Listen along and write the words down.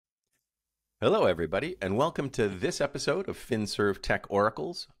Hello, everybody, and welcome to this episode of FinServ Tech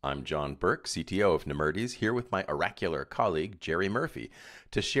Oracles. I'm John Burke, CTO of Nemertes, here with my oracular colleague, Jerry Murphy,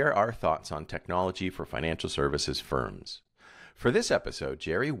 to share our thoughts on technology for financial services firms. For this episode,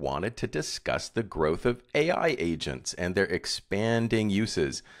 Jerry wanted to discuss the growth of AI agents and their expanding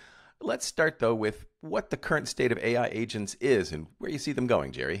uses. Let's start, though, with what the current state of AI agents is and where you see them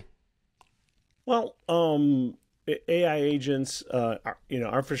going, Jerry. Well, AI agents,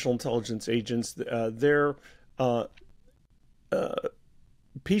 artificial intelligence agents, they're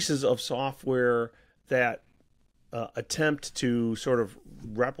pieces of software that attempt to sort of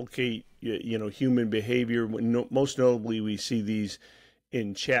replicate, human behavior. Most notably, we see these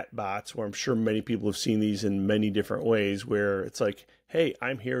in chat bots, where I'm sure many people have seen these in many different ways, where it's like, hey,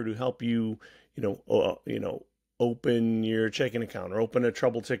 I'm here to help you, open your checking account or open a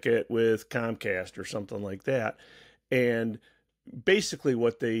trouble ticket with Comcast or something like that. And basically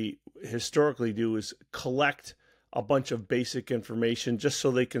what they historically do is collect a bunch of basic information just so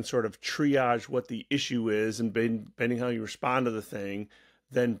they can sort of triage what the issue is, and depending how you respond to the thing,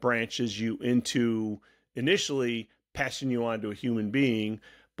 then branches you into initially passing you on to a human being.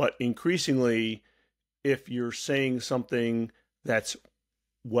 But increasingly, if you're saying something that's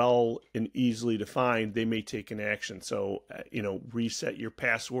well and easily defined, they may take an action. So, reset your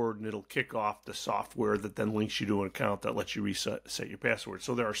password and it'll kick off the software that then links you to an account that lets you reset your password.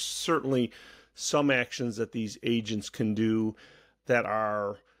 So there are certainly some actions that these agents can do that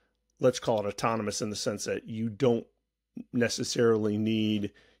are, let's call it autonomous, in the sense that you don't necessarily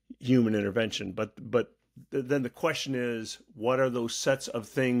need human intervention. But then the question is, what are those sets of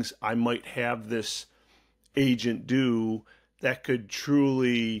things I might have this agent do that could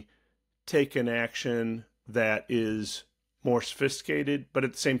truly take an action that is more sophisticated, but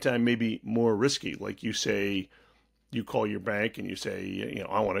at the same time maybe more risky? Like, you say, you call your bank and you say,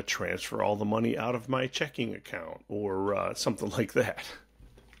 I want to transfer all the money out of my checking account, or something like that.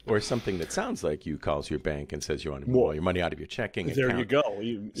 Or something that sounds like you calls your bank and says you want to move all your money out of your checking account. There you go.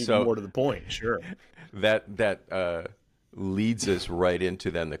 Even more to the point, sure. That leads us right into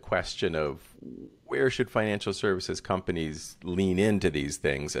then the question of, where should financial services companies lean into these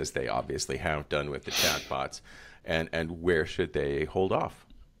things, as they obviously have done with the chatbots, and where should they hold off?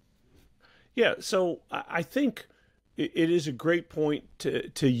 Yeah, so I think it is a great point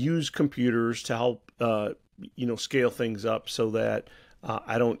to use computers to help scale things up, so that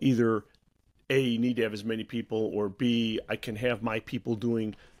I don't either A, need to have as many people, or B, I can have my people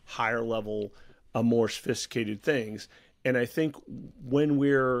doing higher level, more sophisticated things. And I think when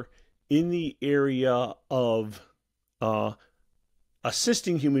we're in the area of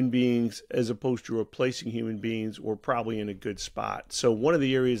assisting human beings as opposed to replacing human beings, we're probably in a good spot. So one of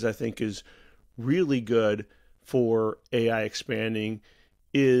the areas I think is really good for AI expanding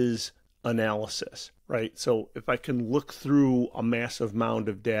is analysis, right? So if I can look through a massive mound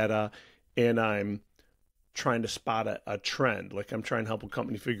of data and I'm trying to spot a trend, like I'm trying to help a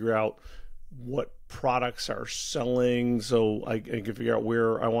company figure out what products are selling, so I can figure out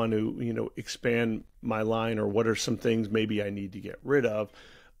where I want to, expand my line, or what are some things maybe I need to get rid of.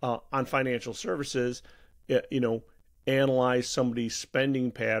 On financial services, analyze somebody's spending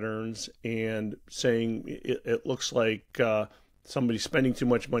patterns and saying it looks like somebody's spending too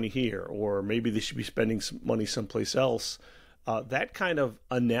much money here, or maybe they should be spending some money someplace else. That kind of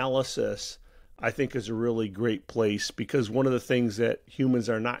analysis, I think, is a really great place, because one of the things that humans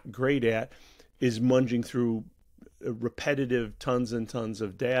are not great at is munging through repetitive tons and tons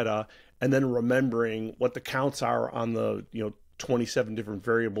of data and then remembering what the counts are on the 27 different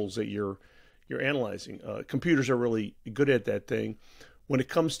variables that you're analyzing. Computers are really good at that thing. When it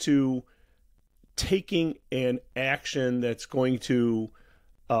comes to taking an action that's going to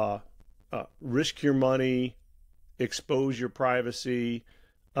risk your money, expose your privacy,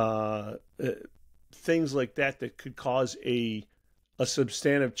 things like that could cause a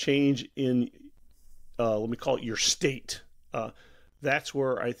substantive change in, let me call it, your state. That's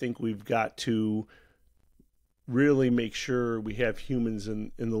where I think we've got to really make sure we have humans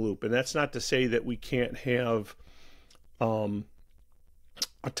in the loop. And that's not to say that we can't have autonomous,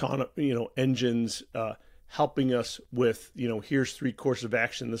 engines helping us with, here's 3 courses of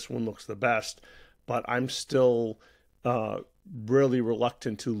action, this one looks the best. But I'm still really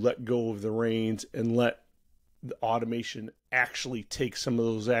reluctant to let go of the reins and let the automation actually take some of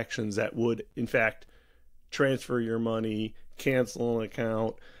those actions that would, in fact, transfer your money, cancel an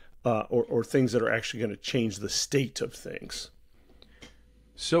account, or things that are actually going to change the state of things.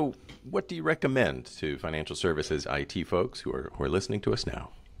 So what do you recommend to financial services IT folks who are listening to us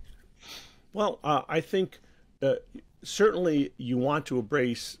now? Well, I think certainly you want to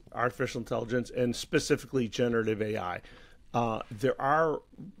embrace artificial intelligence and specifically generative AI. There are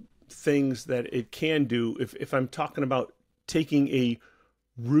things that it can do. If I'm talking about taking a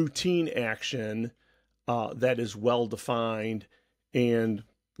routine action that is well defined and,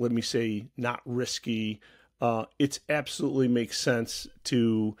 let me say, not risky, it absolutely makes sense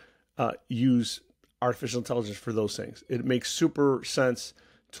to use artificial intelligence for those things. It makes super sense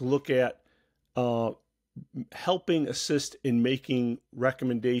to look at helping assist in making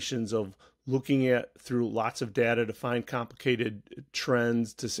recommendations of looking at through lots of data to find complicated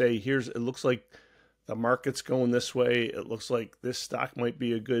trends to say, it looks like the market's going this way. It looks like this stock might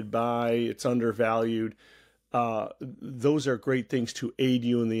be a good buy. It's undervalued. Those are great things to aid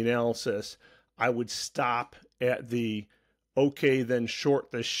you in the analysis. I would stop at the, okay, then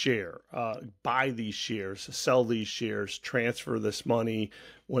short this share, buy these shares, sell these shares, transfer this money.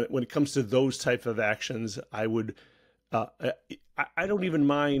 When it comes to those type of actions, I would, I don't even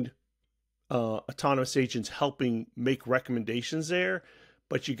mind autonomous agents helping make recommendations there,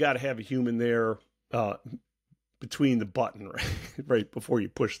 but you got to have a human there between the button, right, right before you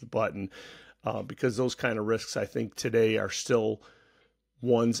push the button, because those kind of risks, I think today are still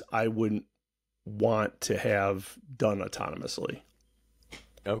ones I wouldn't want to have done autonomously.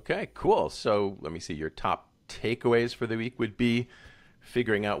 Okay, cool. So let me see. Your top takeaways for the week would be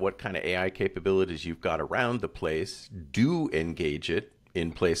figuring out what kind of AI capabilities you've got around the place. Do engage it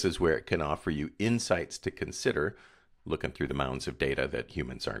in places where it can offer you insights to consider, looking through the mounds of data that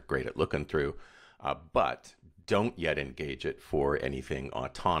humans aren't great at looking through, but don't yet engage it for anything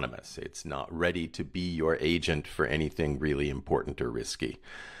autonomous. It's not ready to be your agent for anything really important or risky.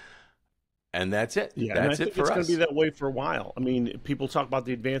 And that's it. Yeah, that's and I it think for it's us. going to be that way for a while. I mean, people talk about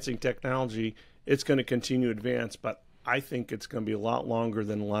the advancing technology. It's going to continue to advance, but I think it's going to be a lot longer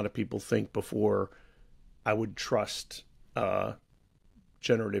than a lot of people think before I would trust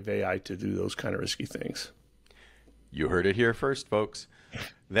generative AI to do those kind of risky things. You heard it here first, folks.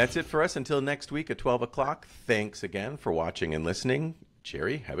 That's it for us until next week at 12 o'clock. Thanks again for watching and listening.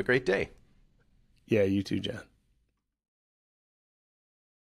 Jerry, have a great day. Yeah, you too, John.